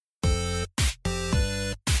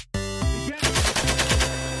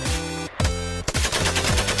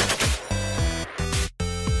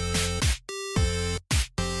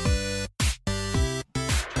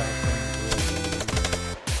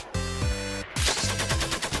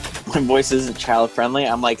My voice isn't child friendly.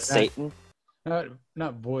 I'm like Satan.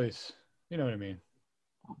 Not voice. You know what I mean?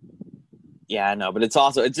 Yeah, I know, but it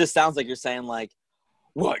just sounds like you're saying like,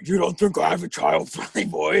 what? You don't think I have a child friendly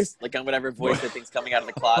voice? Like on whatever voice that thing's coming out of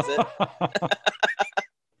the closet.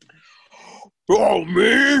 Oh,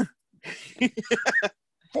 me?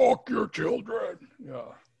 Fuck your children.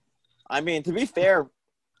 Yeah. I mean, to be fair,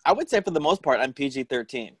 I would say for the most part, I'm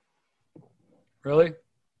PG-13. Really?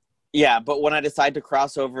 Yeah, but when I decide to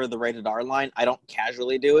cross over the rated R line, I don't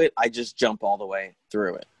casually do it. I just jump all the way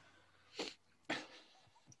through it.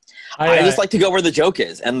 I just like to go where the joke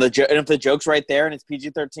is. And if the joke's right there and it's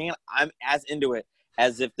PG-13, I'm as into it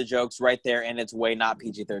as if the joke's right there and it's way not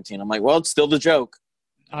PG-13. I'm like, well, it's still the joke.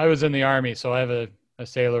 I was in the Army, so I have a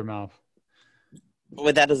sailor mouth.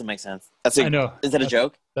 But that doesn't make sense. I know. Is that a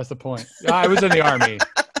joke? That's the point. I was in the Army.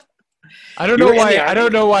 I don't know why. I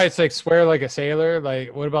don't know why it's like swear like a sailor.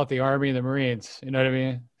 Like, what about the Army and the Marines? You know what I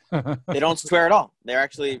mean? They don't swear at all. They're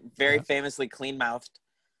actually very famously clean-mouthed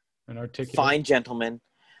and articulate. Fine gentlemen.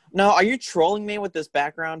 No, are you trolling me with this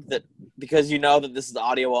background that because you know that this is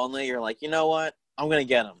audio only? You're like, you know what? I'm gonna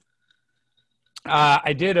get them.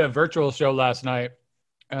 I did a virtual show last night.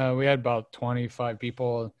 We had about 25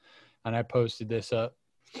 people, and I posted this up.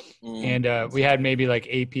 And we had maybe like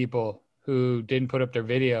 8 people who didn't put up their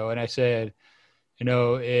video. And I said, you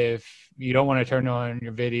know, if you don't want to turn on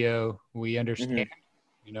your video, we understand.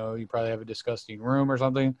 Mm-hmm. You know, you probably have a disgusting room or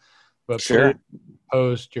something. But sure,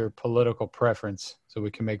 post your political preference so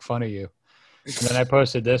we can make fun of you. And then I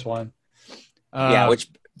posted this one. Yeah, which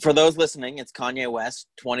for those listening, it's Kanye West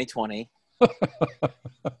 2020.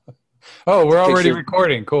 Oh, we're already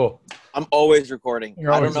recording. Cool. I'm always recording.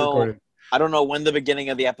 You're always recording. I don't know when the beginning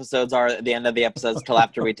of the episodes are at the end of the episodes till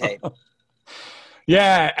after we tape.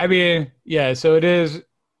 Yeah, I mean, yeah, so it is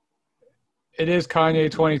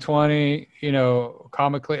Kanye 2020, you know,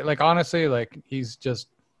 comically, like honestly, like he's just,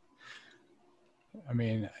 I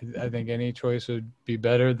mean, I think any choice would be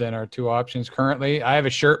better than our 2 options currently. I have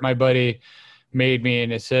a shirt my buddy made me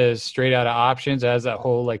and it says straight out of options. It has that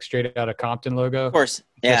whole like straight out of Compton logo. Of course.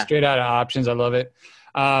 Yeah. Straight out of options. I love it.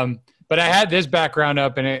 But I had this background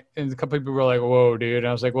up and a couple people were like, whoa, dude. And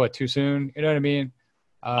I was like, what, too soon? You know what I mean?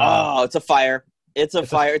 It's a fire. It's a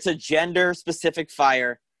fire. It's a gender specific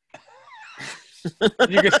fire.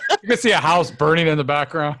 You can see a house burning in the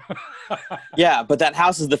background. Yeah, but that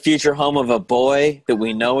house is the future home of a boy that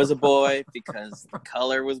we know is a boy because the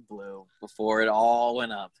color was blue before it all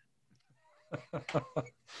went up.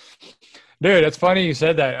 Dude, it's funny you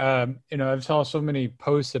said that. You know, I've saw so many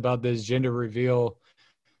posts about this gender reveal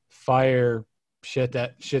fire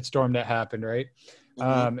shitstorm that happened, right?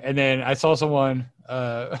 Mm-hmm. And then I saw someone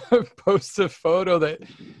post a photo that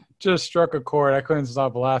just struck a chord. I couldn't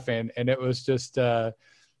stop laughing, and it was just it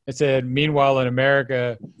said "Meanwhile in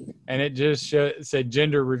America," and it just said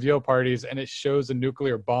 "gender reveal parties," and it shows a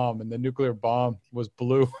nuclear bomb, and the nuclear bomb was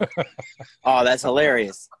blue. Oh, that's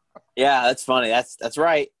hilarious! Yeah, that's funny. That's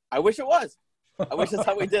right. I wish it was. I wish that's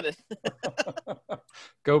how we did it.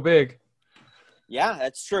 Go big. Yeah,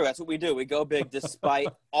 that's true. That's what we do. We go big despite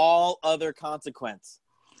all other consequence.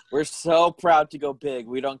 We're so proud to go big.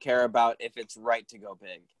 We don't care about if it's right to go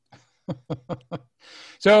big.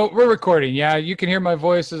 So we're recording. Yeah, you can hear my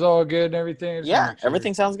voice is all good and everything. Yeah,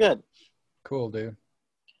 everything sounds good. Cool, dude.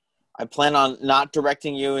 I plan on not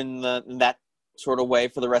directing you in that sort of way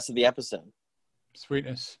for the rest of the episode.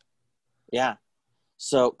 Sweetness. Yeah.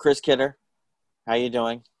 So, Chris Kidder, how you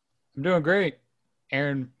doing? I'm doing great.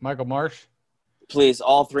 Aaron Michael Marsh. Please,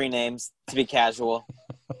 all 3 names to be casual.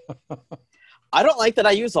 I don't like that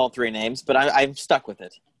I use all 3 names, but I'm stuck with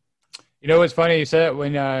it. You know what's funny? You said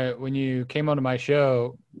when you came onto my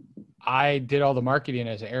show, I did all the marketing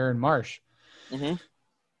as Aaron Marsh. Mm-hmm.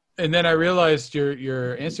 And then I realized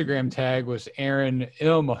your Instagram tag was Aaron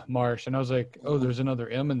M. Marsh. And I was like, oh, there's another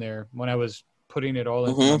M in there when I was putting it all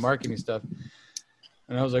into my marketing stuff.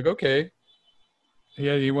 And I was like, okay.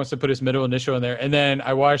 Yeah, he wants to put his middle initial in there. And then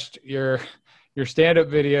I watched your stand-up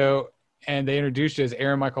video, and they introduced you as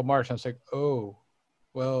Aaron Michael Marsh. I was like, oh,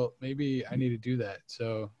 well, maybe I need to do that.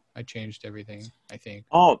 So I changed everything, I think.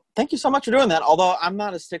 Oh, thank you so much for doing that, although I'm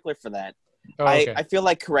not a stickler for that. Oh, okay. I feel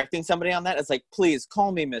like correcting somebody on that is like, please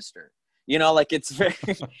call me mister. You know, like it's very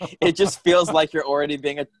 – it just feels like you're already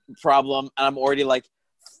being a problem, and I'm already like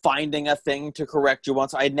finding a thing to correct you on.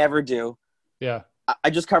 So I never do. Yeah. I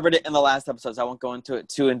just covered it in the last episode, so I won't go into it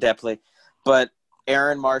too in-depthly. But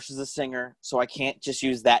Aaron Marsh is a singer, so I can't just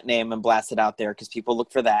use that name and blast it out there because people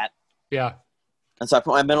look for that. Yeah. And so I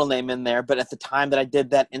put my middle name in there. But at the time that I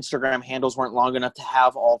did that, Instagram handles weren't long enough to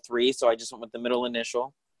have all 3, so I just went with the middle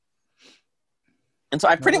initial. And so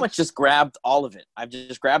I pretty much just grabbed all of it. I've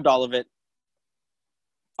just grabbed all of it.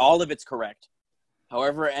 All of it's correct.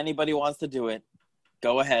 However anybody wants to do it,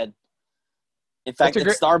 go ahead. In fact, at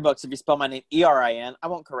Starbucks, if you spell my name Erin, I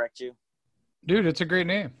won't correct you. Dude, it's a great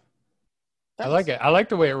name. Thanks. I like it. I like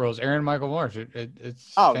the way it rolls. Aaron Michael Marsh.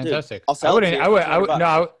 It's fantastic. Dude, I'll sell it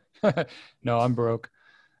to you. No, I'm broke.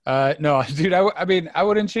 No, dude, I mean, I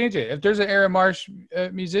wouldn't change it. If there's an Aaron Marsh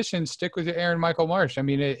musician, stick with your Aaron Michael Marsh. I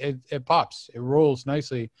mean, it pops. It rolls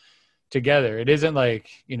nicely together. It isn't like,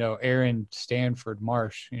 Aaron Stanford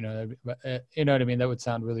Marsh, you know what I mean? That would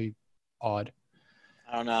sound really odd.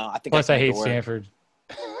 I don't know. Plus, I hate Stanford.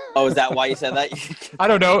 Oh, is that why you said that? I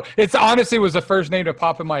don't know. It's honestly was the first name to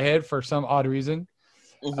pop in my head for some odd reason.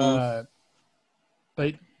 Mm-hmm.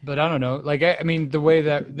 But I don't know. Like, I mean, the way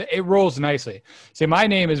that it rolls nicely. See, my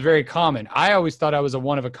name is very common. I always thought I was a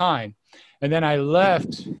one of a kind. And then I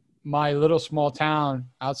left my little small town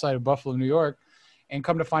outside of Buffalo, New York, and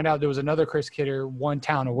come to find out there was another Chris Kidder one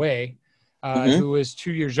town away who was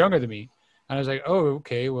 2 years younger than me. And I was like, oh,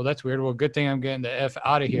 okay, well, that's weird. Well, good thing I'm getting the F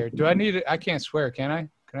out of here. Do I need it? I can't swear, can I?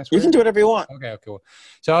 Can I swear? You can do whatever you want. Okay, cool.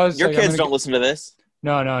 So I was Your kids don't listen to this.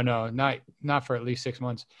 No, not for at least 6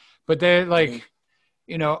 months. But they're like,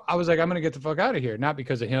 I was like, I'm going to get the fuck out of here. Not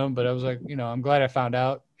because of him, but I was like, I'm glad I found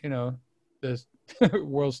out, the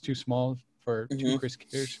world's too small for two Chris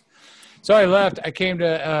Kidders. So I left. I came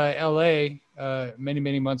to L.A. Many,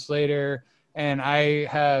 many months later. And I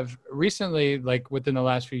have recently, like within the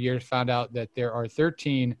last few years, found out that there are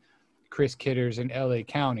 13 Chris Kidders in L.A.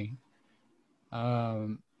 County.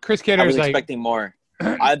 Chris Kidders, I was expecting more.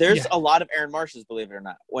 There's a lot of Aaron Marshes, believe it or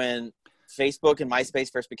not. When Facebook and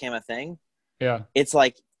MySpace first became a thing, it's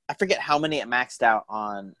like, I forget how many it maxed out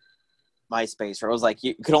on MySpace, or it was like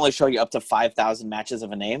you could only show you up to 5,000 matches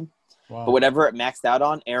of a name. Wow. But whatever it maxed out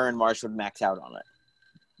on, Aaron Marsh would max out on it.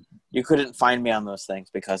 You couldn't find me on those things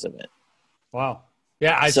because of it. Wow.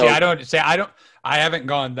 Yeah, I haven't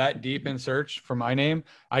gone that deep in search for my name.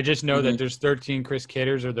 I just know that there's 13 Chris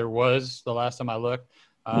Kidders, or there was the last time I looked.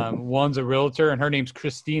 One's a realtor, and her name's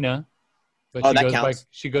Christina. But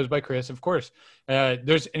she goes by Chris, of course.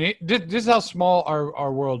 This is how small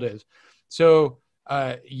our world is. So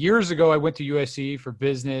years ago, I went to USC for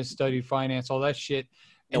business, studied finance, all that shit.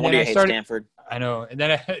 And when do you hate Stanford? I know. And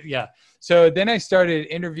then So then I started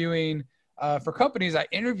interviewing for companies. I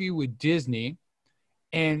interviewed with Disney,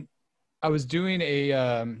 and I was doing a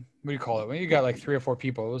what do you call it? When you got like 3 or 4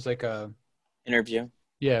 people, it was like a interview.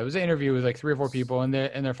 Yeah, it was an interview with like 3 or 4 people in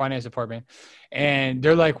their finance department, and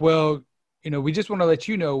they're like, "Well, we just want to let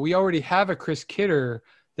you know we already have a Chris Kidder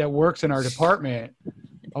that works in our department."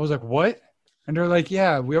 I was like, "What?" And they're like,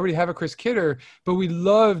 "Yeah, we already have a Chris Kidder, but we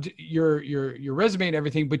loved your resume and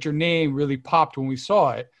everything, but your name really popped when we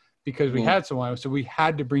saw it because we had someone, so we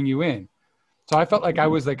had to bring you in." So I felt like I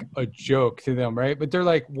was like a joke to them, right? But they're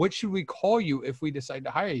like, "What should we call you if we decide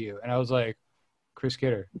to hire you?" And I was like, "Chris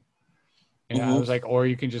Kidder." And I was like, "Or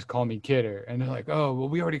you can just call me Kidder." And they're like, "Oh, well,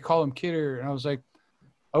 we already call him Kidder." And I was like,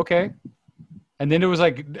 "Okay." And then it was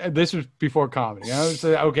like, this was before comedy. And I was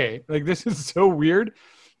like, okay, like this is so weird.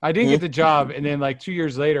 I didn't get the job. And then like 2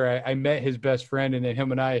 years later, I met his best friend, and then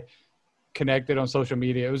him and I connected on social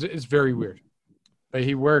media. It's very weird. But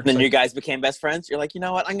he worked. Then you guys became best friends? You're like, you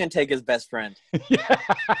know what? I'm going to take his best friend. Yeah,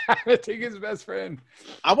 I'm going to take his best friend.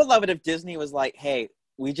 I would love it if Disney was like, hey,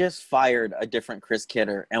 we just fired a different Chris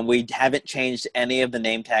Kidder, and we haven't changed any of the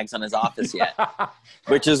name tags on his office yet,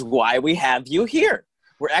 which is why we have you here.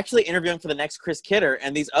 We're actually interviewing for the next Chris Kidder,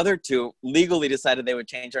 and these other 2 legally decided they would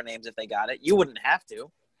change our names if they got it. You wouldn't have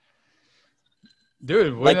to.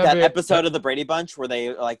 Dude, like that episode of the Brady Bunch where they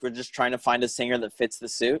were just trying to find a singer that fits the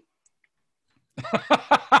suit.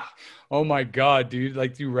 Oh my God, dude.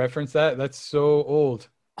 Like, do you reference that? That's so old.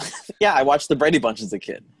 Yeah, I watched the Brady Bunch as a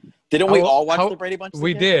kid. Didn't we all watch the Brady Bunch as a kid?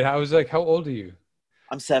 We did. I was like, how old are you?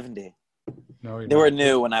 I'm 70. No, you're they were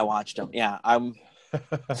new when I watched them. Yeah, I'm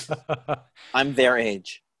their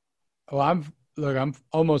age. Well, I'm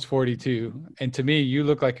almost 42, and to me, you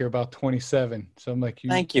look like you're about 27. So I'm like,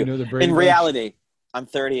 thank you. You know the Brady In Bunch? reality, I'm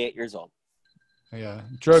 38 years old. Yeah,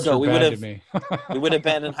 drugs are bad to me. We would have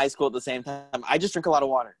been in high school at the same time. I just drink a lot of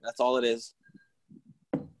water. That's all it is.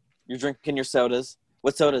 You're drinking your sodas.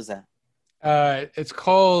 What soda is that? It's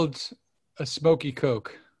called a Smoky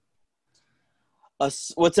Coke.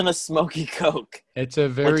 What's in a Smoky Coke? It's a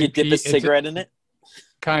very like you dip a cigarette in it?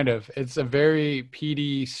 Kind of. It's a very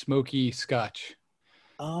peaty, smoky Scotch.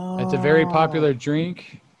 Oh. It's a very popular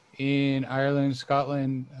drink in Ireland,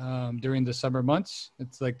 Scotland during the summer months.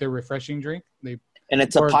 It's like their refreshing drink. And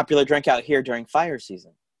it's a popular drink out here during fire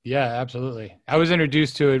season. Yeah, absolutely. I was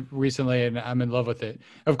introduced to it recently and I'm in love with it.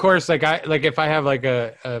 Of course, if I have like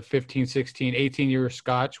a 15, 16, 18-year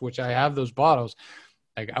scotch, which I have those bottles,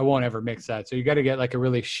 like I won't ever mix that. So you got to get like a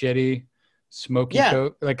really shitty smoky Yeah,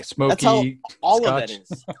 coat, like a that's how smoky all of it scotch.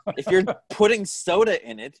 is. If you're putting soda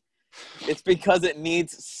in it, it's because it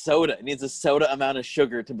needs soda. It needs a soda amount of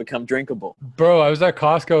sugar to become drinkable. Bro, I was at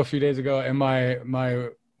Costco a few days ago and my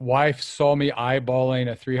wife saw me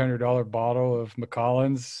eyeballing a $300 bottle of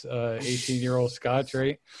Macallan's 18-year-old scotch,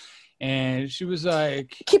 right? And she was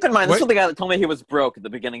like, Keep in mind, this what? was the guy that told me he was broke at the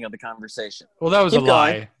beginning of the conversation. Well, that was Keep a going.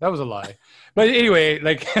 lie. That was a lie. But anyway,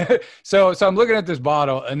 like, so I'm looking at this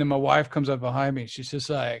bottle, and then my wife comes up behind me. She's just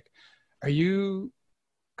like, "Are you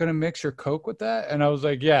gonna mix your Coke with that?" And I was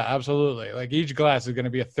like, "Yeah, absolutely. Like, each glass is gonna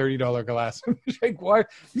be a $30 glass." She's like, "Why?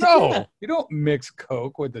 No, you don't mix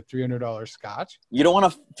Coke with the $300 scotch." You don't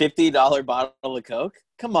want a $50 bottle of Coke?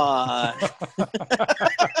 Come on.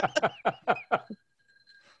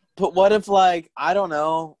 But what if, like, I don't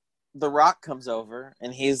know, The Rock comes over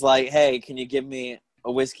and he's like, hey, can you give me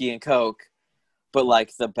a whiskey and Coke, but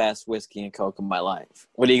like the best whiskey and Coke of my life?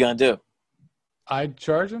 What are you going to do? I'd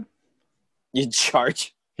charge him. You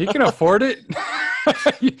charge? He can afford it.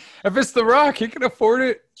 If it's The Rock, he can afford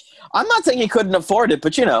it. I'm not saying he couldn't afford it,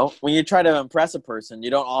 but, you know, when you try to impress a person,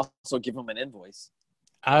 you don't also give him an invoice.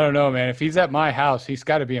 I don't know, man. If he's at my house, he's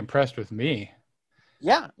got to be impressed with me.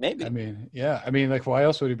 Yeah, maybe. I mean, yeah. I mean, like, why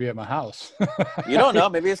else would he be at my house? You don't know.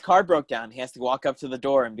 Maybe his car broke down. He has to walk up to the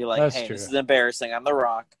door and be like, That's hey, true. this is embarrassing. I'm The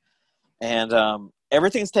Rock. And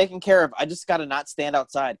everything's taken care of. I just got to not stand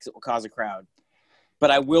outside because it will cause a crowd. But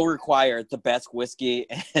I will require the best whiskey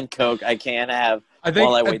and Coke I can have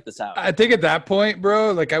while I wait this out. I think at that point,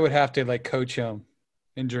 bro, like I would have to like coach him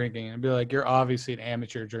in drinking and be like, you're obviously an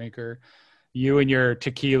amateur drinker. You and your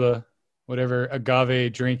tequila, whatever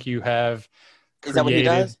agave drink you have. Is that what he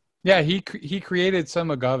does? Yeah, he created some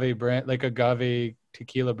agave brand, like agave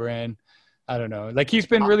tequila brand. I don't know. Like he's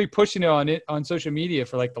been really pushing it on social media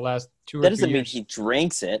for like the last 2 or 3 years. That doesn't mean he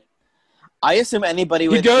drinks it. I assume anybody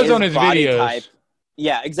with he does his on his body videos. type.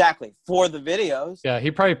 Yeah, exactly. For the videos. Yeah, he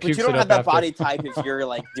probably pukes But you don't it have up that after. body type if you're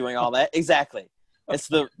like doing all that. Exactly. It's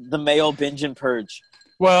the male binge and purge.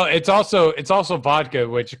 Well, it's also vodka,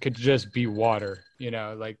 which could just be water. You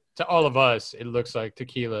know, like to all of us, it looks like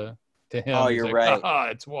tequila. To him, Oh, it's you're like, right. Ah,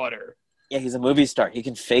 it's water. Yeah, he's a movie star. He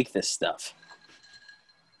can fake this stuff.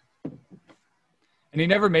 And he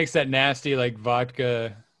never makes that nasty like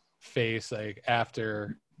vodka face like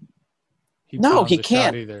after he No, pounds he a shot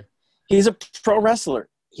can't. either. He's a pro wrestler.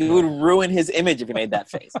 He would ruin his image if he made that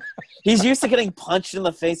face. He's used to getting punched in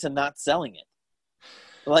the face and not selling it.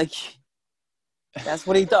 Like, that's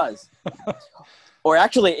what he does. Or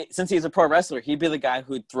actually, since he's a pro wrestler, he'd be the guy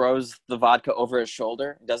who throws the vodka over his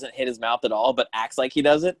shoulder, doesn't hit his mouth at all, but acts like he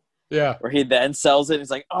does it. Yeah. Or he then sells it. And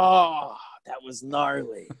he's like, oh, that was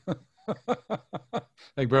gnarly.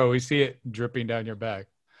 Like, bro, we see it dripping down your back.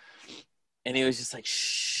 And he was just like,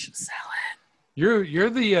 shh, sell it. You're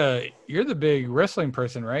the big wrestling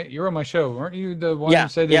person, right? You were on my show, weren't you? The one Yeah, who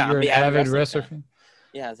said that yeah, you're I'm an the avid avid wrestling wrestler fan. fan?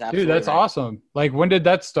 Yeah, it's absolutely Dude, that's right. awesome. Like, when did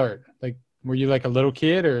that start? Like, were you like a little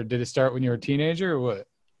kid, or did it start when you were a teenager, or what?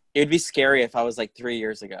 It'd be scary if I was like 3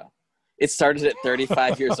 years ago. It started at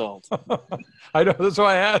 35 years old. I know, that's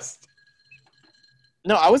why I asked.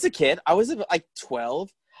 No, I was a kid. I was like 12.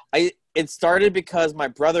 It started because my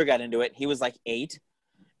brother got into it. He was like 8.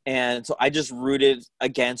 And so I just rooted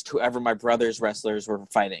against whoever my brother's wrestlers were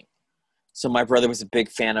fighting. So my brother was a big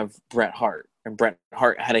fan of Bret Hart. And Bret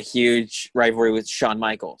Hart had a huge rivalry with Shawn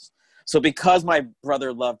Michaels. So because my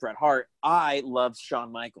brother loved Bret Hart, I loved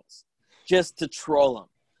Shawn Michaels. Just to troll him.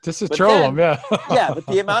 Just to But troll then- him, yeah. Yeah, but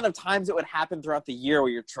the amount of times it would happen throughout the year where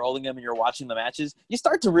you're trolling him and you're watching the matches, you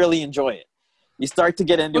start to really enjoy it. You start to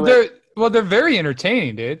get into it. They're very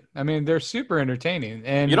entertaining, dude. I mean, they're super entertaining.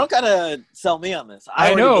 And You don't gotta sell me on this. I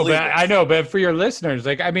already know, believe but it. I know, but for your listeners,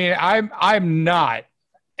 like, I mean, I'm not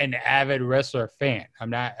an avid wrestler fan.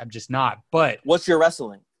 I'm just not. But What's your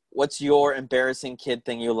wrestling? What's your embarrassing kid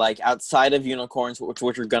thing you like outside of unicorns, which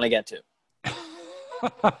we're gonna get to?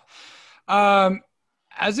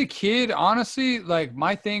 As a kid, honestly, like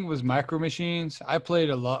my thing was Micro Machines. I played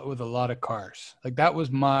a lot with a lot of cars. Like that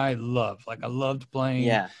was my love. Like I loved playing.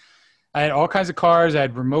 Yeah. I had all kinds of cars. I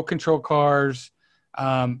had remote control cars.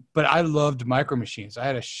 But I loved Micro Machines. I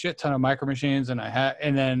had a shit ton of Micro Machines, and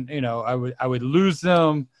then I would lose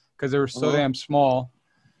them because they were so damn small.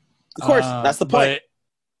 Of course, that's the point.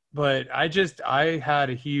 But I had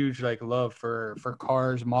a huge like love for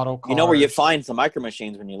cars, model cars. You know where you find the Micro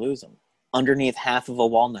Machines when you lose them? Underneath half of a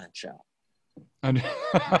walnut shell. And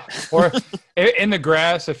or in the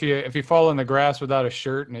grass, if you fall in the grass without a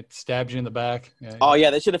shirt and it stabs you in the back. Yeah, Oh yeah,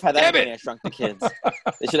 they should have had that Damn when it! I Shrunk the Kids.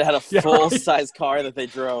 They should have had a Yeah, full-size car that they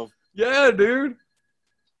drove. Yeah, dude.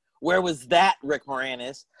 Where was that, Rick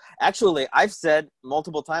Moranis? Actually, I've said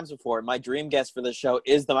multiple times before, my dream guest for this show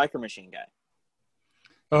is the Micro Machine guy.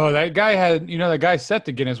 Oh, that guy that guy set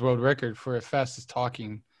the Guinness World Record for fastest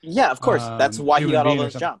talking. Yeah, of course. That's why he got all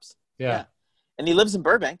those jumps. Yeah. And he lives in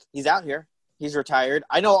Burbank. He's out here. He's retired.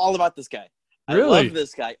 I know all about this guy. Really? I love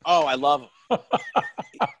this guy. Oh, I love him.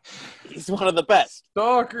 He's one of the best.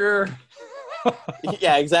 Stalker.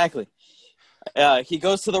 Yeah, exactly. He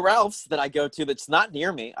goes to the Ralph's that I go to that's not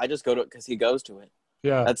near me. I just go to it because he goes to it.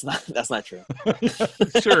 Yeah. That's not true.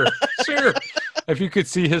 Sure. If you could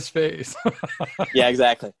see his face. Yeah,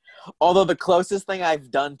 exactly. Although the closest thing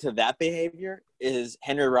I've done to that behavior is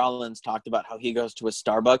Henry Rollins talked about how he goes to a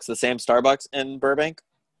Starbucks, the same Starbucks in Burbank.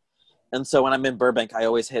 And so when I'm in Burbank, I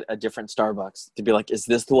always hit a different Starbucks to be like, is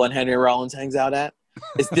this the one Henry Rollins hangs out at?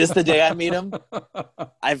 Is this the day I meet him?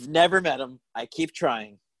 I've never met him. I keep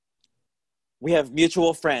trying. We have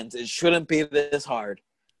mutual friends. It shouldn't be this hard.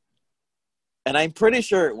 And I'm pretty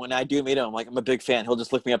sure when I do meet him, I'm a big fan. He'll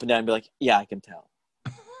just look me up and down and be like, yeah, I can tell.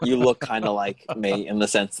 You look kind of like me in the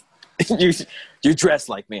sense you dress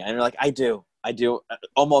like me. And you're like, I do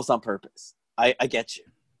almost on purpose. I get you.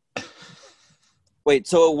 Wait,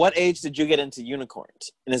 so at what age did you get into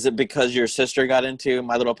unicorns? And is it because your sister got into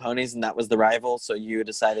My Little Ponies and that was the rival, so you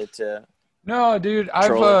decided to? No, dude,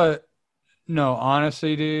 no,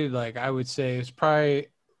 honestly, dude, I would say it's probably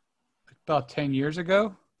about 10 years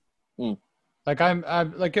ago. I'm in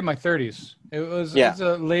my 30s. It's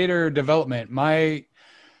a later development. My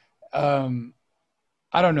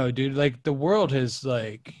I don't know, dude. The world has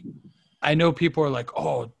I know people are like,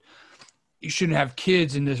 oh, you shouldn't have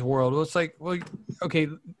kids in this world. Well, it's like, well, okay,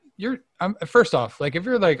 first off, if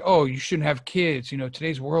you're like, oh, you shouldn't have kids,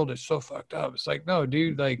 today's world is so fucked up. It's like, no,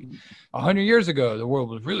 dude, 100 years ago, the world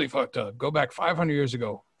was really fucked up. Go back 500 years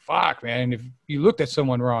ago. Fuck, man. If you looked at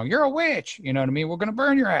someone wrong, you're a witch. You know what I mean? We're going to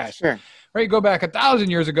burn your ass. Sure. Right. Go back 1,000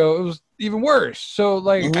 years ago. It was even worse. So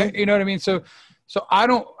you know what I mean? So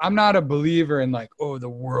I'm not a believer in oh, the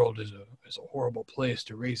world is a horrible place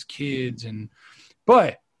to raise kids.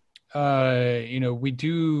 But we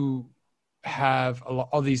do have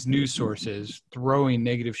all these news sources throwing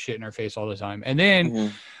negative shit in our face all the time. And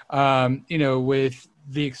then, with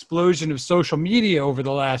the explosion of social media over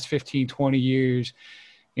the last 15, 20 years,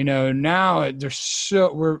 now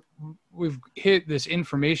we've hit this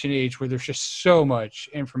information age where there's just so much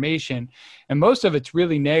information and most of it's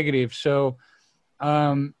really negative. So,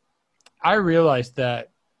 I realized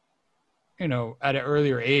that, at an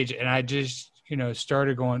earlier age, and I just,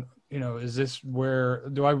 started going, is this where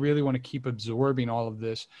do I really want to keep absorbing all of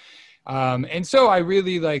this? And so I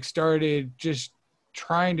really started just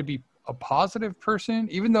trying to be a positive person,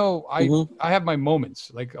 even though I have my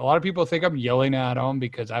moments. A lot of people think I'm yelling at them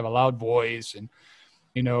because I have a loud voice and,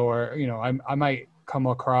 I might come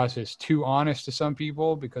across as too honest to some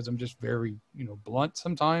people because I'm just very, blunt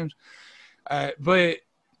sometimes. But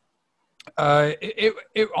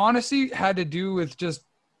it honestly had to do with just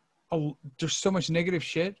there's so much negative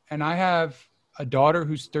shit. And I have a daughter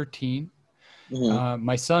who's 13.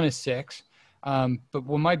 My son is 6. But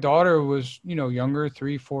when my daughter was, younger,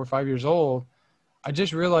 3, 4, 5 years old, I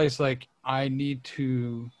just realized I need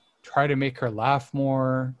to try to make her laugh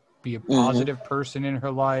more, be a positive person in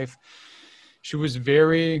her life. She was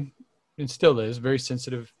very, and still is, very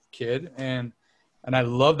sensitive kid. And I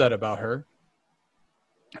love that about her.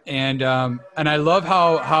 And I love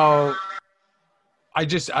how I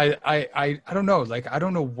don't know, I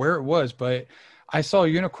don't know where it was, but I saw a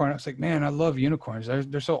unicorn. I was like, man, I love unicorns.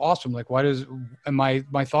 They're so awesome. And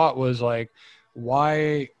my thought was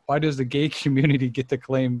why does the gay community get to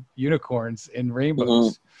claim unicorns in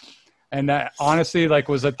rainbows? And that honestly,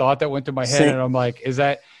 was a thought that went through my head. And I'm like, is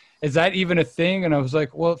that even a thing? And I was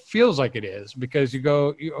like, well, it feels like it is, because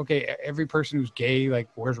okay, every person who's gay,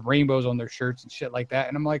 wears rainbows on their shirts and shit like that.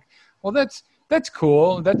 And I'm like, well, that's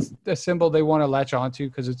cool. That's the symbol they want to latch onto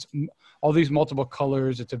because it's all these multiple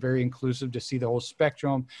colors. It's a very inclusive to see the whole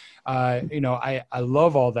spectrum. I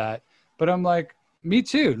love all that, but I'm like, me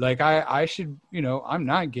too. I should, I'm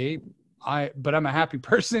not gay, but I'm a happy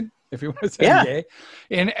person. If you want to say gay,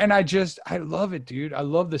 and I love it, dude. I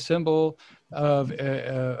love the symbol of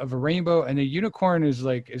a rainbow, and the unicorn is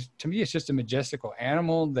to me, it's just a majestical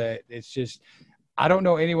animal that it's just. I don't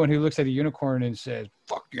know anyone who looks at a unicorn and says,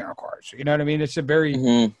 fuck unicorns. You know what I mean? It's a very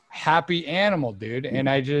happy animal, dude. And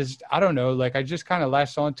I don't know, I just kind of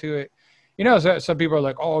latched onto it. some people are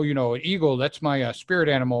like, oh, an eagle, that's my spirit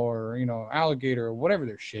animal, or, alligator, or whatever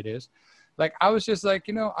their shit is. Like, I was just like,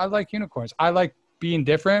 I like unicorns. I like being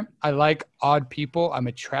different. I like odd people. I'm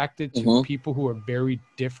attracted to people who are very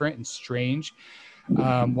different and strange.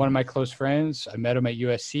 One of my close friends, I met him at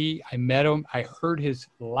USC. I heard his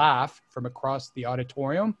laugh from across the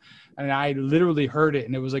auditorium, and I literally heard it,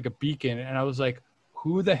 and it was like a beacon. And I was like,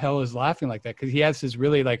 who the hell is laughing like that? Because he has this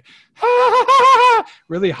really like,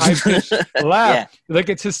 really high pitched laugh. Yeah. Like,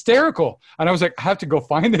 it's hysterical. And I was like, I have to go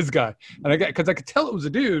find this guy. And because I could tell it was a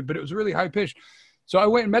dude, but it was really high pitched. So I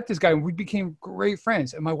went and met this guy, and we became great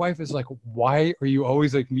friends. And my wife is like, why are you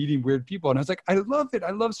always like meeting weird people? And I was like, I love it.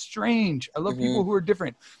 I love strange. I love people who are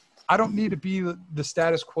different. I don't need to be the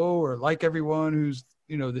status quo or like everyone who's,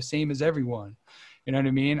 the same as everyone. You know what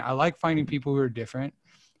I mean? I like finding people who are different.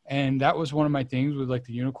 And that was one of my things with like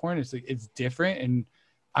the unicorn. It's like, it's different. And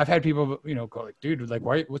I've had people, go like, dude, like,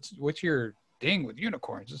 what's your thing with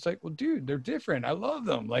unicorns? It's like, well, dude, they're different. I love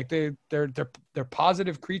them. Like they're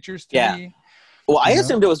positive creatures to me. Well, I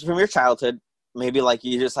assumed it was from your childhood. Maybe like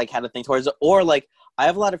you just like had a thing towards it, or like I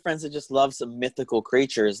have a lot of friends that just love some mythical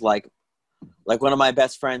creatures. Like one of my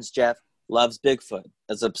best friends, Jeff, loves Bigfoot.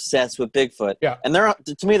 Is obsessed with Bigfoot. Yeah, and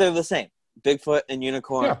to me they're the same. Bigfoot and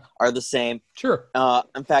unicorn are the same. Sure.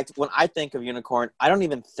 In fact, when I think of unicorn, I don't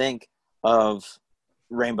even think of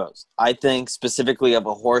rainbows. I think specifically of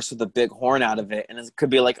a horse with a big horn out of it, and it could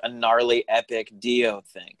be like a gnarly, epic Dio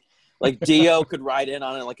thing. Like Dio could ride in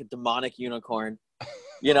on it like a demonic unicorn, and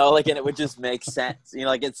it would just make sense.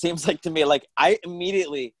 Like it seems like to me, like I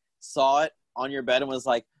immediately saw it on your bed and was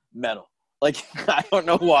like, metal. Like, I don't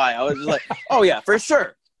know why. I was just like, oh yeah, for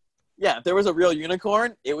sure. Yeah, if there was a real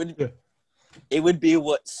unicorn, it would be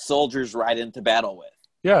what soldiers ride into battle with.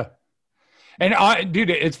 Yeah. And dude,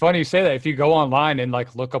 it's funny you say that. If you go online and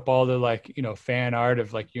like look up all the like, fan art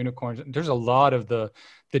of like unicorns, there's a lot of the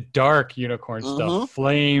dark unicorn stuff,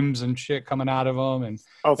 flames and shit coming out of them. And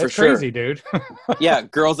for sure. Crazy, dude. Yeah.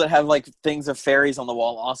 Girls that have like things of fairies on the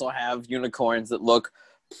wall also have unicorns that look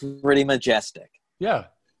pretty majestic. Yeah.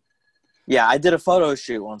 Yeah. I did a photo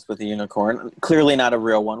shoot once with a unicorn. Clearly not a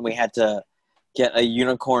real one. We had to get a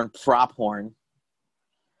unicorn prop horn.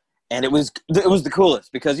 And it was the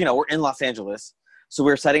coolest because, we're in Los Angeles. So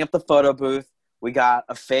we were setting up the photo booth. We got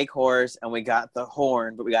a fake horse and we got the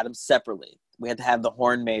horn, but we got them separately. We had to have the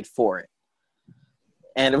horn made for it.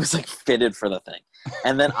 And it was like fitted for the thing.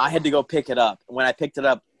 And then I had to go pick it up. When I picked it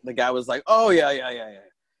up, the guy was like, oh, yeah.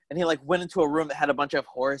 And he like went into a room that had a bunch of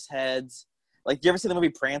horse heads. Like, do you ever see the movie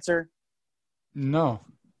Prancer? No.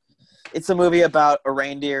 It's a movie about a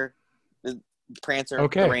reindeer. Prancer,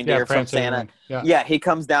 the reindeer from Santa. Yeah, he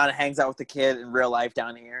comes down and hangs out with the kid in real life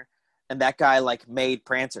down here. And that guy like made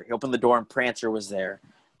Prancer. He opened the door and Prancer was there.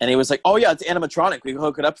 And he was like, oh yeah, it's animatronic. We can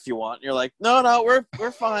hook it up if you want. And you're like, no,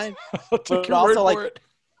 we're fine. But also like,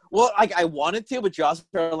 well, like I wanted to, but you also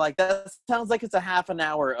are like, that sounds like it's a half an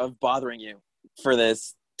hour of bothering you for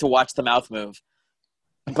this to watch the mouth move.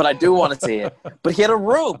 But I do want to see it. But he had a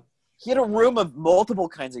room. He had a room of multiple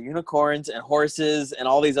kinds of unicorns and horses and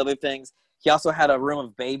all these other things. He also had a room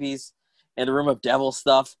of babies and a room of devil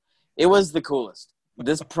stuff. It was the coolest.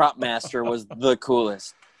 This prop master was the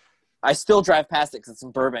coolest. I still drive past it because it's in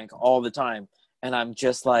Burbank all the time. And I'm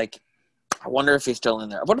just like, I wonder if he's still in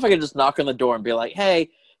there. What if I could just knock on the door and be like, hey,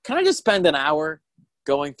 can I just spend an hour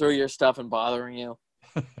going through your stuff and bothering you?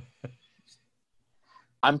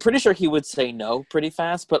 I'm pretty sure he would say no pretty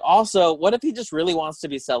fast. But also, what if he just really wants to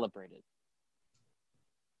be celebrated?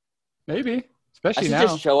 Maybe. Especially now. I should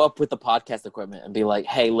just show up with the podcast equipment and be like,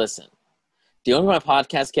 hey, listen, do you want to be my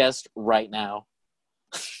podcast guest right now?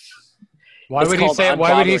 Why would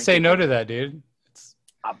he say no to that, dude?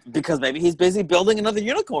 Because maybe he's busy building another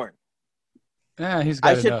unicorn. Yeah, he's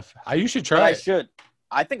got enough. You should try it.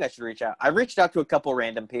 I think I should reach out. I reached out to a couple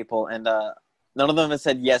random people, and none of them have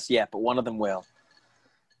said yes yet, but one of them will.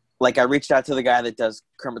 Like, I reached out to the guy that does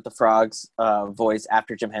Kermit the Frog's voice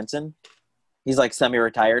after Jim Henson. He's, like,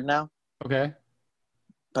 semi-retired now. Okay.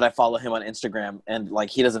 But I follow him on Instagram, and like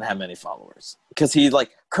he doesn't have many followers because he's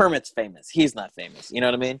like Kermit's famous. He's not famous. You know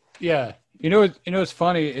what I mean? Yeah. What's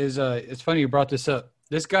funny is it's funny you brought this up.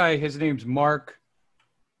 This guy, his name's Mark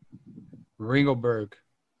Ringelberg,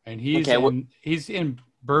 and he's in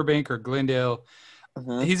Burbank or Glendale.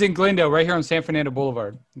 Mm-hmm. He's in Glendale, right here on San Fernando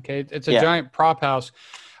Boulevard. Okay, it's a giant prop house.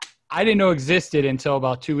 I didn't know existed until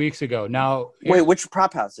about 2 weeks ago. Now, wait, which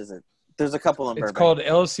prop house is it? There's a couple in Burbank. It's called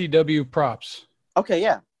LCW Props. Okay,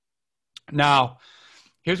 yeah. Now,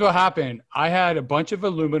 here's what happened. I had a bunch of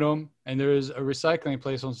aluminum, and there's a recycling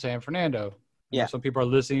place on San Fernando. Yeah. Some people are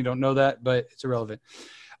listening, don't know that, but it's irrelevant.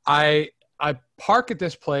 I park at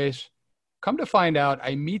this place, come to find out,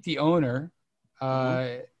 I meet the owner.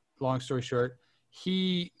 Long story short,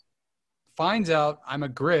 he finds out I'm a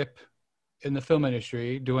grip in the film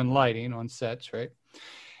industry doing lighting on sets, right?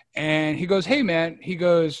 And he goes, hey, man, he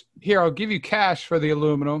goes, here, I'll give you cash for the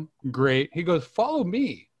aluminum. Great. He goes, follow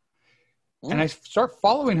me. And I start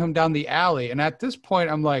following him down the alley. And at this point,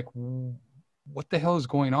 I'm like, what the hell is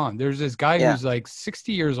going on? There's this guy who's like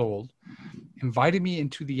 60 years old, invited me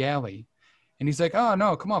into the alley. And he's like, oh,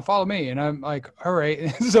 no, come on, follow me. And I'm like, all right.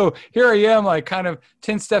 And so here I am, like kind of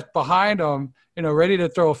 10 steps behind him, you know, ready to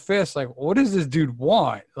throw a fist. Like, what does this dude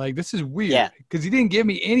want? Like, this is weird because he didn't give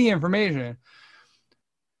me any information.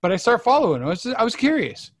 But I start following him. I was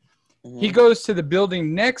curious. He goes to the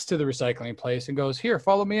building next to the recycling place and goes, here,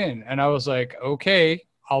 follow me in. And I was like, okay,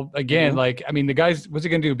 I'll again, like, I mean, the guy's, what's he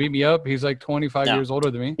going to do? Beat me up? He's like 25 years older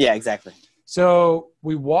than me. Yeah, exactly. So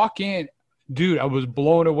we walk in. Dude, I was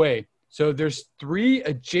blown away. So there's 3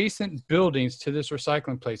 adjacent buildings to this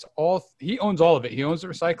recycling place. He owns all of it. He owns the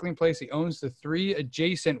recycling place. He owns the 3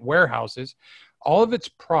 adjacent warehouses. All of its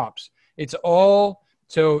props. It's all.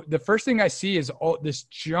 So the first thing I see is all this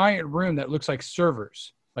giant room that looks like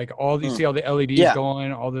servers. Like all you see all the LEDs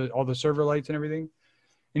going, all the server lights and everything.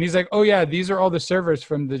 And he's like, oh yeah, these are all the servers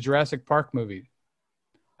from the Jurassic Park movie.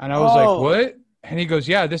 And I was like, what? And he goes,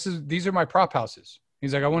 yeah, these are my prop houses.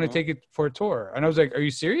 He's like, I want to take it for a tour. And I was like, are you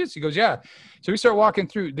serious? He goes, yeah. So we start walking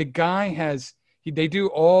through. The guy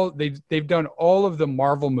they've done all of the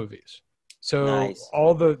Marvel movies. So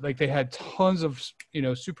all the, like they had tons of, you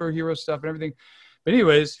know, superhero stuff and everything. But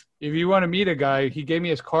anyways, if you want to meet a guy, he gave me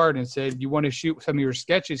his card and said, you want to shoot some of your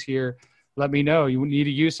sketches here, let me know. You need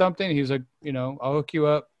to use something? He was like, you know, I'll hook you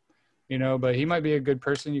up, you know, but he might be a good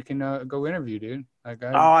person you can go interview, dude. Like,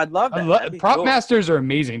 I'd love that. Prop masters are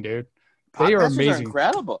amazing, dude. They are amazing. Are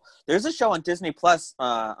incredible. There's a show on Disney Plus.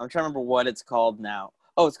 I'm trying to remember what it's called now.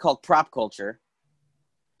 Oh, it's called Prop Culture.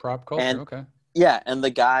 Prop Culture, okay. Yeah, and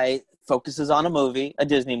the guy focuses on a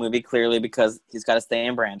Disney movie, clearly, because he's got to stay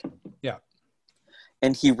in brand. Yeah.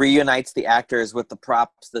 And he reunites the actors with the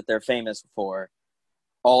props that they're famous for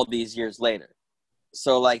all these years later.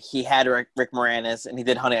 So, like, he had Rick Moranis, and he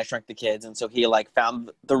did Honey, I Shrunk the Kids, and so he, like, found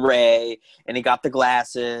the Ray, and he got the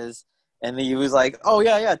glasses, and he was like, oh,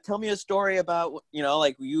 yeah, tell me a story about, you know,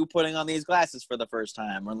 like, you putting on these glasses for the first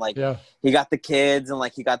time. And, like, he got the kids, and,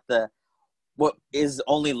 like, he got what is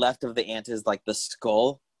only left of the ant is, like, the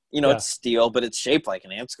skull. You know, it's steel, but it's shaped like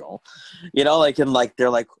an ant skull. You know, like, and, like, they're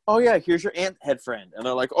like, oh, yeah, here's your ant head friend. And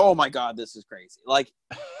they're like, oh, my God, this is crazy. Like,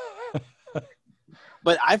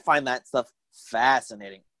 but I find that stuff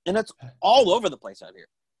fascinating. And it's all over the place out here.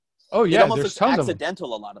 Oh, yeah, there's tons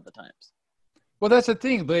accidental a lot of the times. Well, that's the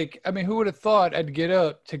thing. Like, I mean, who would have thought I'd get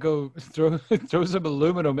up to go throw some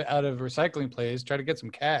aluminum out of a recycling place, try to get some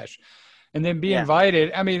cash, and then be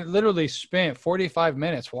invited. I mean, literally spent 45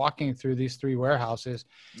 minutes walking through these 3 warehouses.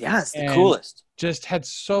 Yes, the coolest. Just had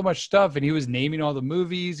so much stuff, and he was naming all the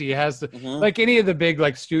movies. He has the like any of the big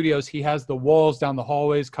like studios. He has the walls down the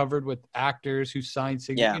hallways covered with actors who signed,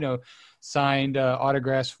 signed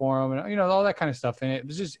autographs for him, and all that kind of stuff. And it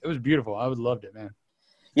was beautiful. I would loved it, man.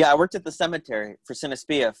 Yeah, I worked at the cemetery for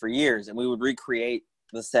Cinespia for years, and we would recreate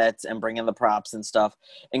the sets and bring in the props and stuff.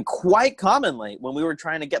 And quite commonly, when we were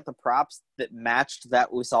trying to get the props that matched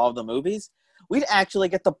that we saw of the movies, we'd actually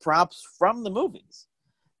get the props from the movies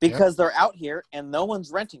because they're out here and no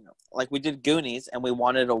one's renting them. Like we did Goonies, and we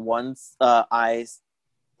wanted a one-eye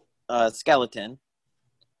skeleton.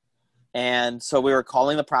 And so we were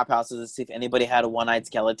calling the prop houses to see if anybody had a one-eyed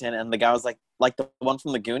skeleton. And the guy was like the one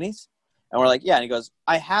from the Goonies? And we're like, yeah. And he goes,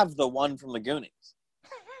 I have the one from the Goonies.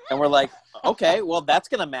 And we're like, okay, well, that's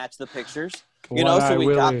going to match the pictures. So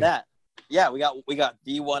we got that. Yeah, we got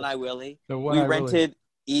the One-Eye Willie. We rented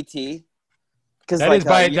E.T.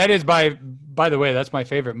 That is by the way, that's my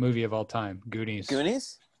favorite movie of all time, Goonies.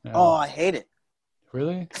 Goonies? Oh, I hate it.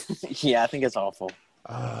 Really? Yeah, I think it's awful.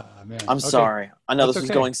 Man. I'm sorry. I know this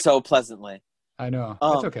is going so pleasantly. I know.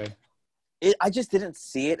 It's okay. I just didn't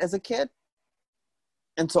see it as a kid.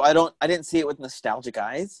 And so I didn't see it with nostalgic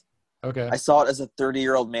eyes. Okay. I saw it as a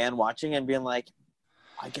 30-year-old man watching and being like,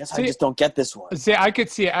 I guess I just don't get this one. See, I could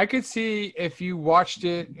see if you watched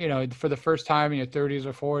it, for the first time in your 30s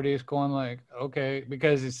or 40s, going like, okay,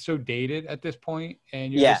 because it's so dated at this point,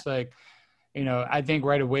 and you're just like, I think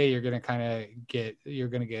right away you're gonna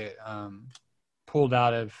get pulled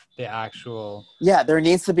out of the actual. Yeah, there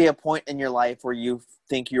needs to be a point in your life where you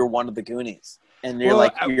think you're one of the Goonies, and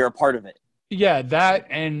you're a part of it. Yeah, that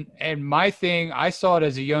and my thing, I saw it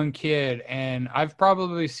as a young kid, and I've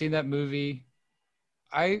probably seen that movie.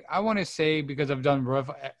 I want to say, because I've done rough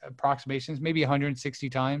approximations, maybe 160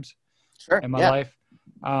 times in my life.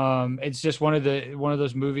 It's just one of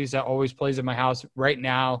those movies that always plays in my house. Right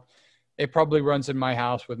now, it probably runs in my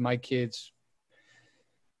house with my kids.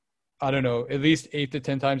 I don't know, at least 8 to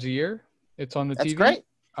 10 times a year. It's on the That's TV. great.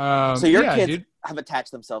 So your kids dude. have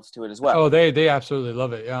attached themselves to it as well. Oh, they absolutely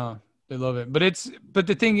love it. Yeah, they love it. But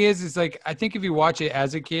the thing is like, I think if you watch it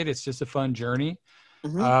as a kid, it's just a fun journey.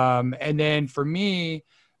 Mm-hmm. And then for me,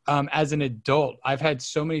 as an adult, I've had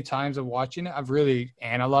so many times of watching it, I've really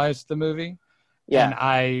analyzed the movie. Yeah.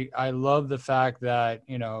 And I love the fact that,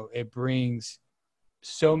 it brings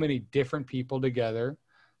so many different people together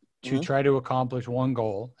to try to accomplish one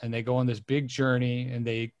goal. And they go on this big journey and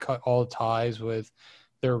they cut all ties with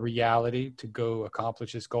their reality to go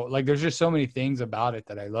accomplish this goal. Like, there's just so many things about it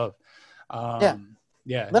that I love. Yeah.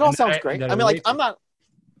 That all sounds great. I mean, like,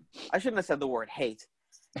 I shouldn't have said the word hate,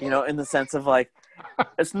 in the sense of like,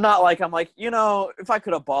 it's not like I'm like, if I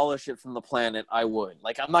could abolish it from the planet, I would.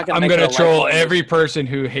 Like, I'm not going to. I'm going to troll every person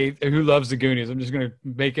who loves the Goonies. I'm just going to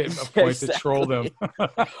make it a point to troll them.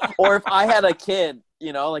 Or if I had a kid,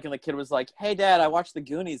 like, and the kid was like, "Hey, Dad, I watched the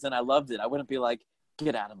Goonies and I loved it," I wouldn't be like,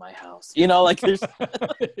 "Get out of my house," like there's.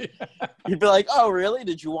 You'd be like, "Oh, really?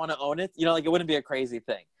 Did you want to own it?" Like, it wouldn't be a crazy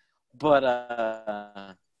thing, but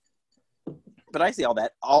I see all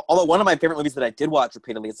that. Although one of my favorite movies that I did watch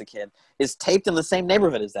repeatedly as a kid is taped in the same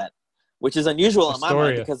neighborhood as that, which is unusual in my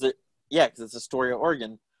mind because it's Astoria,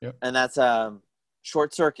 Oregon, and that's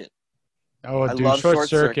Short Circuit. Oh, dude, Short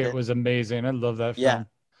Circuit was amazing. I love that film. Yeah,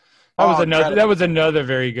 that was another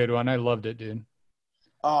very good one. I loved it, dude.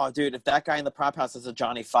 Oh, dude, if that guy in the prop house is a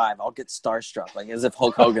Johnny Five, I'll get starstruck, like as if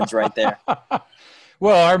Hulk Hogan's right there.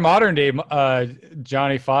 Well, our modern day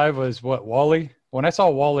Johnny Five was what, Wally? When I saw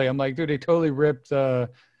Wally, I'm like, dude, they totally ripped, Short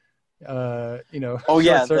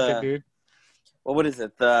Circuit, dude. Well, what is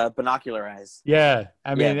it? The Binocular Eyes. Yeah.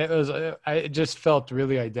 I mean, it just felt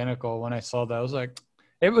really identical when I saw that. I was like,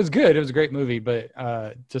 it was good. It was a great movie, but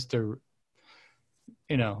there's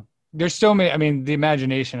so many. I mean, the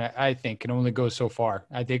imagination, I think, can only go so far.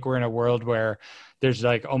 I think we're in a world where there's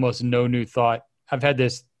like almost no new thought. I've had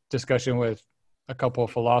this discussion with a couple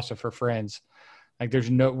of philosopher friends. Like,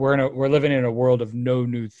 we're living in a world of no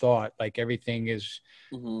new thought. Like, everything is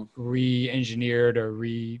re-engineered or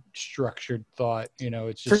restructured thought.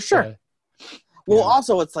 It's just for sure.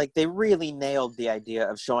 Also, it's like they really nailed the idea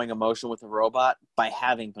of showing emotion with a robot by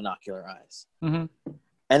having binocular eyes. Mm-hmm.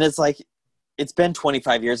 And it's like, it's been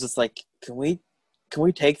 25 years. It's like, can we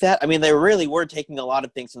take that? I mean, they really were taking a lot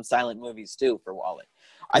of things from silent movies too for WALL-E.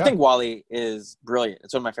 I think WALL-E is brilliant.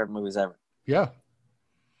 It's one of my favorite movies ever. Yeah.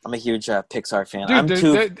 I'm a huge Pixar fan. Dude, I'm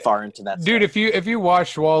too far into that dude, stuff. If you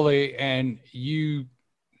watched WALL-E and if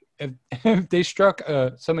they struck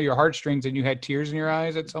some of your heartstrings and you had tears in your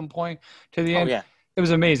eyes at some point to the end, it was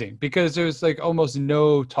amazing because there was like almost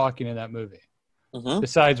no talking in that movie.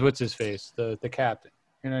 Besides what's his face, the captain.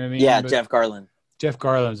 You know what I mean? Yeah, Jeff Garlin. Jeff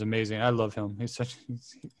Garlin's amazing. I love him.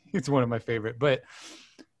 He's one of my favorite. But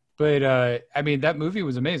I mean, that movie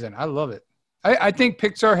was amazing. I love it. I think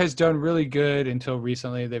Pixar has done really good until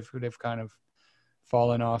recently. They've kind of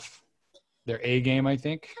fallen off their A game, I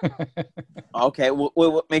think. Okay,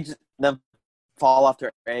 what makes them fall off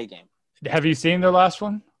their A game? Have you seen their last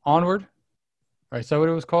one, Onward? Right, is that what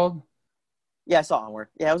it was called? Yeah, I saw Onward.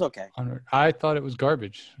 Yeah, it was okay. Onward. I thought it was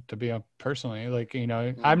garbage, to be personally. Like,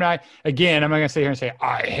 I'm not gonna sit here and say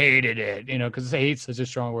I hated it, because hate's such a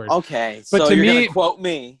strong word. Okay, but so you're gonna quote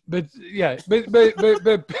me. But yeah, but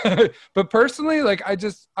but personally, like, I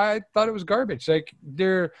thought it was garbage. Like,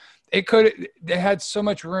 they had so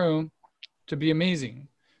much room to be amazing.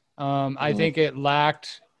 I think it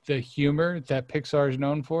lacked the humor that Pixar is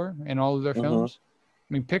known for in all of their films.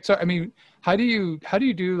 I mean, Pixar. I mean, how do you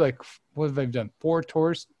do, like, what have they done? 4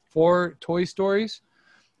 Toy Stories,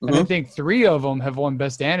 and I think 3 of them have won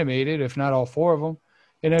Best Animated, if not all 4 of them.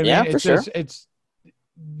 You know what I mean? It's just, it's,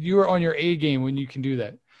 you're on your A game when you can do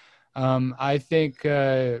that. I think.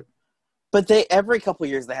 But every couple of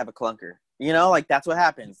years they have a clunker. Like, that's what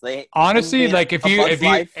happens. They honestly, like, if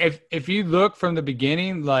you look from the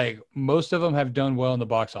beginning, like, most of them have done well in the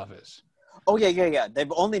box office. Oh, yeah.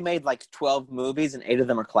 They've only made like 12 movies and 8 of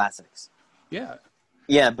them are classics. Yeah.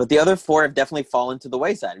 Yeah, but the other 4 have definitely fallen to the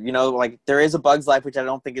wayside. Like, there is A Bug's Life, which I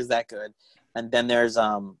don't think is that good. And then there's,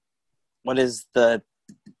 what is the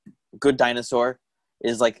Good Dinosaur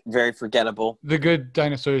is, like, very forgettable. The Good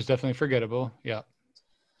Dinosaur is definitely forgettable. Yeah.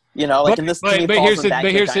 Like, in this falls in that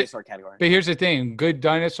Good Dinosaur category. But here's the thing. Good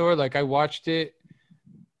Dinosaur, like, I watched it,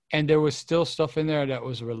 and there was still stuff in there that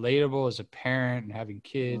was relatable as a parent and having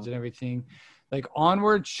kids and everything. Like,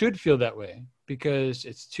 Onward should feel that way because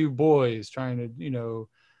it's 2 boys trying to,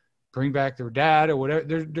 bring back their dad or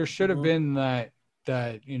whatever. There should have been that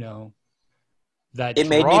that, you know, that it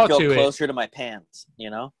made me draw feel to closer to my pants, you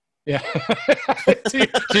know? Yeah. to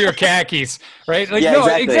your khakis, right? Like, Yeah, no,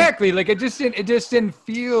 exactly. Like it just didn't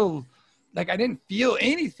feel like I didn't feel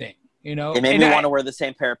anything, you know? It made And me want to wear the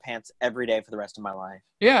same pair of pants every day for the rest of my life.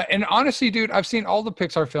 yeah. And honestly, dude, I've seen all the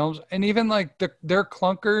Pixar films, and even like their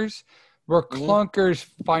clunkers were clunkers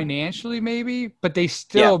financially, maybe, but they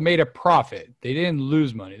still made a profit. They didn't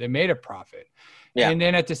lose money. They made a profit. Yeah. And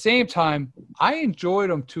then at the same time, I enjoyed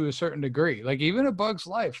them to a certain degree. Like even A Bug's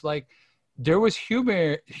Life, like there was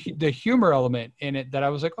the humor element in it that I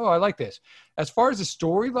was like, oh, I like this. As far as the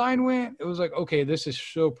storyline went, it was like, okay, this is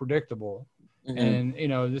so predictable. And, you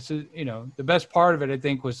know, this is, you know, the best part of it, I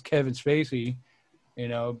think, was Kevin Spacey, you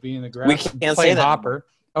know, being the we can't say that Hopper.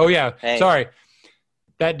 Oh, yeah. Hey. Sorry.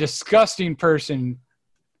 That disgusting person.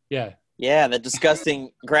 Yeah. Yeah, the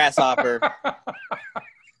disgusting grasshopper.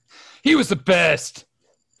 He was the best.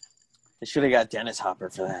 They should have got Dennis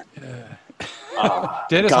Hopper for that.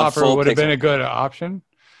 Dennis Hopper would have been a good option.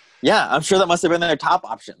 Yeah, I'm sure that must have been their top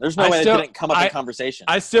option. There's no way they didn't come up in conversation.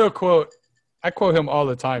 I quote him all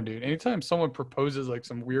the time, dude. Anytime someone proposes like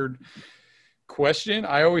some weird question,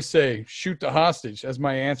 I always say, shoot the hostage as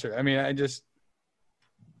my answer. I mean, do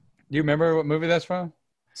you remember what movie that's from?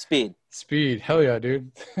 Speed. Hell yeah,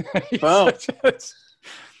 dude. Boom.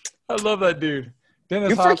 I love that dude.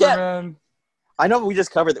 Dennis Hopper, man. I know we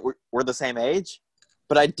just covered that we're the same age,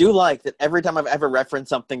 but I do like that every time I've ever referenced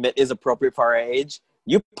something that is appropriate for our age,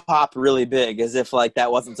 you pop really big as if like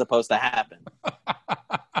that wasn't supposed to happen.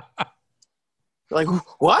 Like,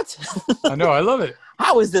 what? I know. I love it.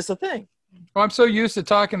 How is this a thing? Well, I'm so used to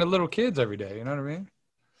talking to little kids every day. You know what I mean?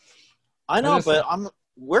 I know, but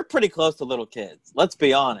we're pretty close to little kids. Let's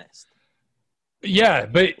be honest. Yeah,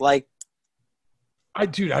 but like, I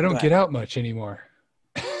don't get out much anymore.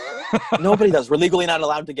 Nobody does. We're legally not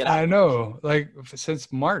allowed to get out. I know. Like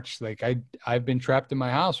since March, like I've been trapped in my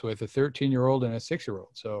house with a 13-year-old and a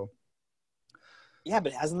 6-year-old. So. Yeah,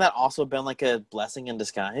 but hasn't that also been like a blessing in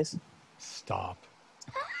disguise? Stop.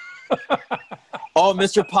 Oh,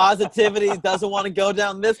 Mr. Positivity doesn't want to go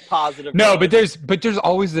down this positive. No, road. but there's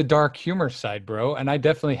always the dark humor side, bro, and I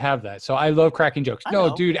definitely have that. So I love cracking jokes.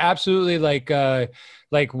 No, dude, absolutely.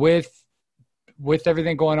 Like with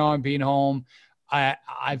everything going on, being home,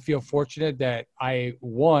 I feel fortunate that I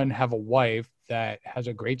have a wife that has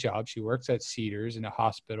a great job. She works at Cedars in a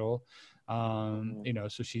hospital, you know,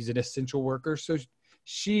 so she's an essential worker. So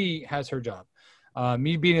she has her job.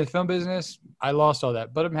 Me being in the film business, I lost all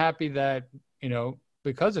that, but I'm happy that, you know,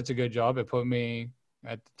 because it's a good job, it put me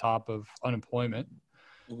at the top of unemployment.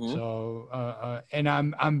 So, and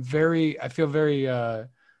I feel very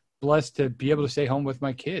blessed to be able to stay home with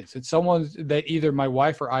my kids. It's someone that either my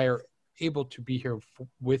wife or I are able to be here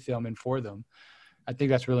with them and for them. I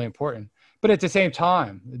think that's really important. But at the same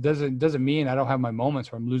time, it doesn't mean I don't have my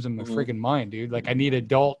moments where I'm losing my freaking mind, dude. Like I need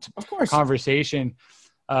adult conversation.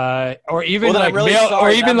 Or even like really male,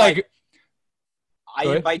 or even like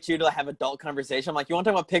I invite you to have adult conversation. I'm like, you want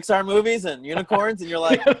to talk about Pixar movies and unicorns? And you're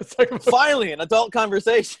like, finally, an adult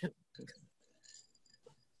conversation.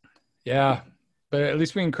 Yeah, but at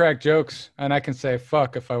least we can crack jokes, and I can say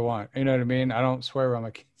fuck if I want. You know what I mean? I don't swear around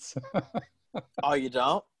my kids. Oh, you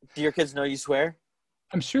don't? Do your kids know you swear?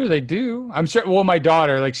 I'm sure they do. I'm sure. Well, my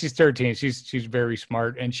daughter, like she's 13. She's very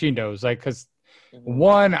smart, and she knows. Like, because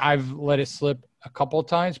one, I've let it slip a couple of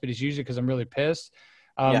times, but it's usually because I'm really pissed.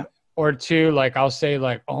 Or two, like I'll say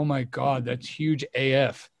like, "Oh my God, that's huge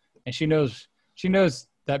AF," and she knows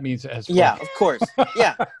that means as fuck. Yeah, of course.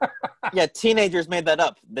 Yeah. Yeah, teenagers made that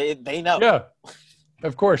up. They know. Yeah,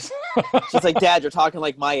 of course. She's like, Dad, you're talking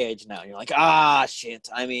like my age now. You're like, shit.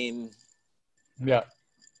 I mean. Yeah.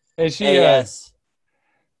 And she.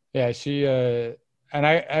 Yeah, she. And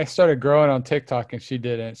I started growing on TikTok and she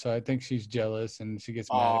didn't, so I think she's jealous and she gets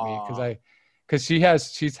mad at me because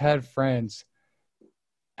she's had friends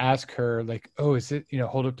ask her like, "Oh, is it,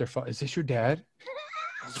 hold up their phone? Is this your dad?"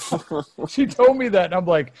 She told me that, and I'm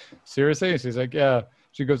like, "Seriously?" And she's like, "Yeah."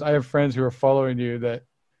 She goes, "I have friends who are following you that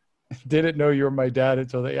didn't know you were my dad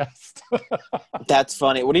until they asked." That's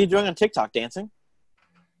funny. What are you doing on TikTok? Dancing?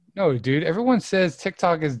 No, dude. Everyone says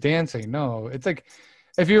TikTok is dancing. No, it's like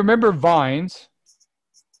if you remember Vines.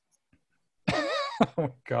 Oh my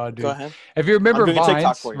God, dude. Go ahead. If you remember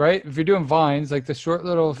Vines, right? If you're doing Vines, like the short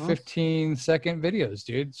little 15-second videos,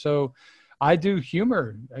 dude. So I do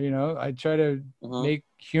humor, I try to make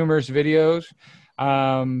humorous videos.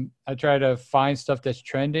 I try to find stuff that's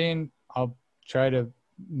trending. I'll try to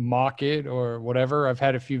mock it or whatever. I've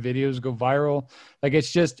had a few videos go viral. Like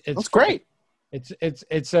it's great.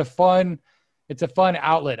 It's a fun it's a fun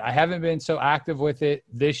outlet. I haven't been so active with it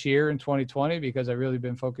this year in 2020 because I've really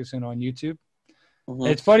been focusing on YouTube. Mm-hmm.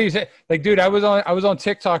 It's funny you say, like, dude, I was on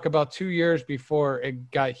TikTok about 2 years before it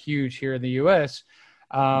got huge here in the US,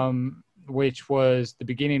 which was the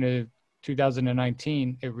beginning of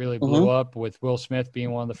 2019. It really blew up with Will Smith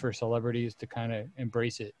being one of the first celebrities to kind of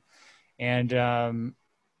embrace it. And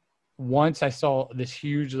once I saw this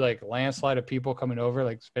huge like landslide of people coming over,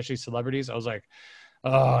 like especially celebrities, I was like,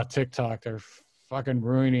 oh, TikTok, they're fucking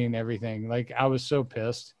ruining everything. Like, I was so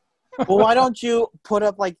pissed. Well, why don't you put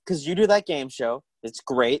up, like, because you do that game show. It's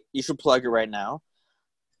great. You should plug it right now.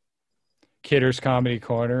 Kidder's Comedy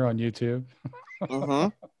Corner on YouTube.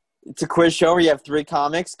 It's a quiz show where you have 3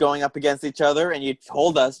 comics going up against each other, and you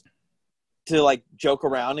told us to, like, joke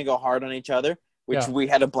around and go hard on each other, which we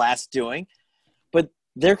had a blast doing. But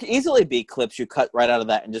there could easily be clips you cut right out of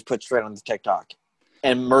that and just put straight on the TikTok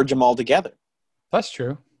and merge them all together. That's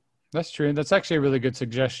true. That's true. That's actually a really good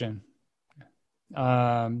suggestion.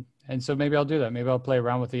 And so maybe I'll do that. Maybe I'll play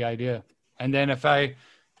around with the idea. And then if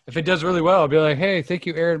it does really well, I'll be like, hey, thank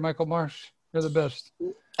you, Aaron Michael Marsh. You're the best.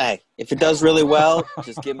 Hey, if it does really well,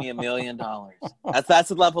 just give me $1 million. That's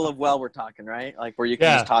the level of well we're talking, right? Like where you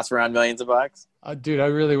can just toss around millions of bucks. Dude, I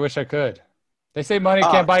really wish I could. They say money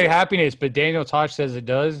can't buy you happiness, but Daniel Tosh says it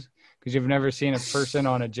does because you've never seen a person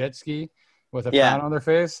on a jet ski with a frown on their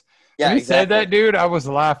face. Yeah, when he said that, dude, I was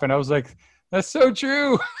laughing. I was like, that's so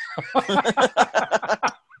true.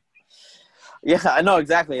 Yeah, I know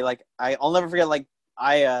exactly. Like, I'll never forget, like,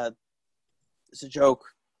 it's a joke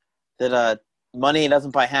that money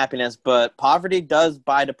doesn't buy happiness, but poverty does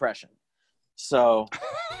buy depression. So.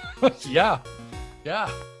 Yeah.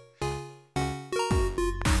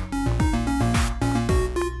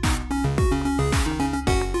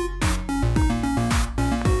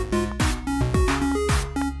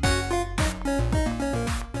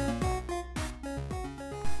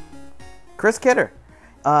 Chris Kidder.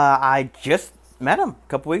 I just met him a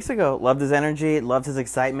couple weeks ago. Loved his energy, loved his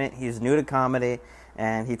excitement. He's new to comedy,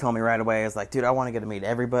 and he told me right away, he's like, dude, I want to get to meet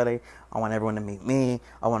everybody. I want everyone to meet me.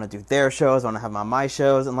 I want to do their shows. I want to have them on my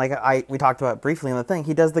shows. And like we talked about briefly in the thing,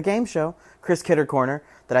 he does the game show, Chris Kidder Corner,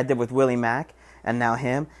 that I did with Willie Mack, and now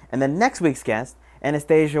him. And then next week's guest,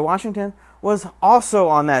 Anastasia Washington, was also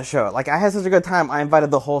on that show. Like, I had such a good time, I invited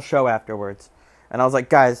the whole show afterwards. And I was like,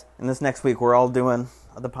 guys, in this next week, we're all doing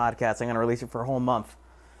the podcast. I'm going to release it for a whole month.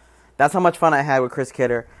 That's how much fun I had with Chris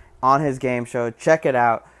Kidder on his game show. Check it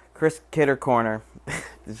out. Chris Kidder Corner.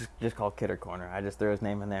 It's just called Kidder Corner. I just threw his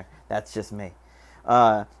name in there. That's just me.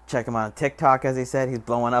 Check him on TikTok, as he said. He's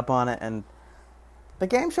blowing up on it. And the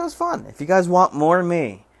game show's fun. If you guys want more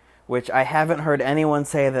me, which I haven't heard anyone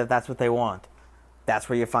say that that's what they want, that's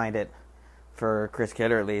where you find it. For Chris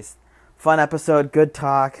Kidder, at least. Fun episode. Good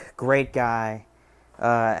talk. Great guy.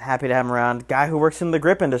 Happy to have him around. Guy who works in the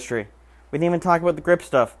grip industry. We didn't even talk about the grip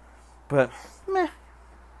stuff. But, you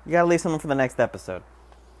gotta leave something for the next episode.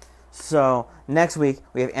 So, next week,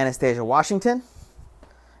 we have Anastasia Washington.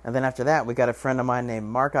 And then after that, we got a friend of mine named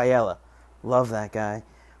Mark Ayala. Love that guy.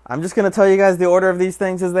 I'm just gonna tell you guys the order of these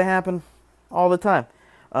things as they happen all the time.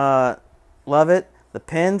 Love it. The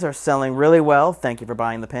pins are selling really well. Thank you for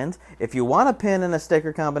buying the pins. If you want a pin and a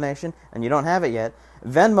sticker combination, and you don't have it yet,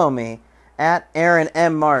 Venmo me at Aaron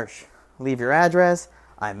M. Marsh. Leave your address.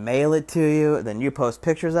 I mail it to you, then you post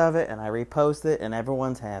pictures of it, and I repost it, and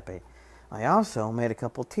everyone's happy. I also made a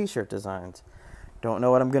couple t-shirt designs. Don't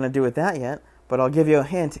know what I'm going to do with that yet, but I'll give you a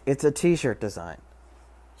hint. It's a t-shirt design.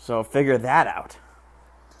 So figure that out.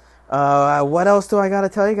 What else do I got to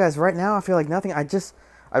tell you guys? Right now, I feel like nothing. I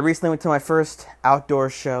recently went to my first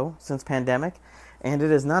outdoor show since pandemic, and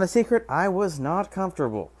it is not a secret. I was not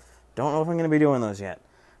comfortable. Don't know if I'm going to be doing those yet.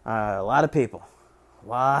 A lot of people.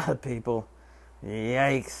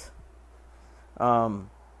 Yikes.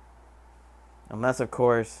 Unless, of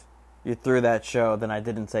course, you threw that show, then I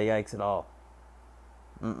didn't say yikes at all.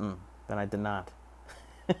 Then I did not.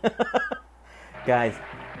 Guys,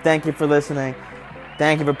 thank you for listening.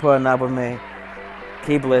 Thank you for putting up with me.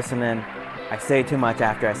 Keep listening. I say too much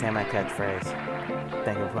after I say my catchphrase.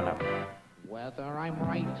 Thank you for putting up with me. Whether I'm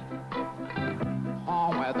right or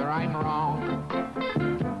whether I'm wrong,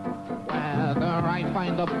 whether I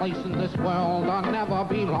find a place in this world or never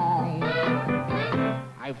belong,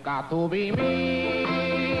 I've got to be me.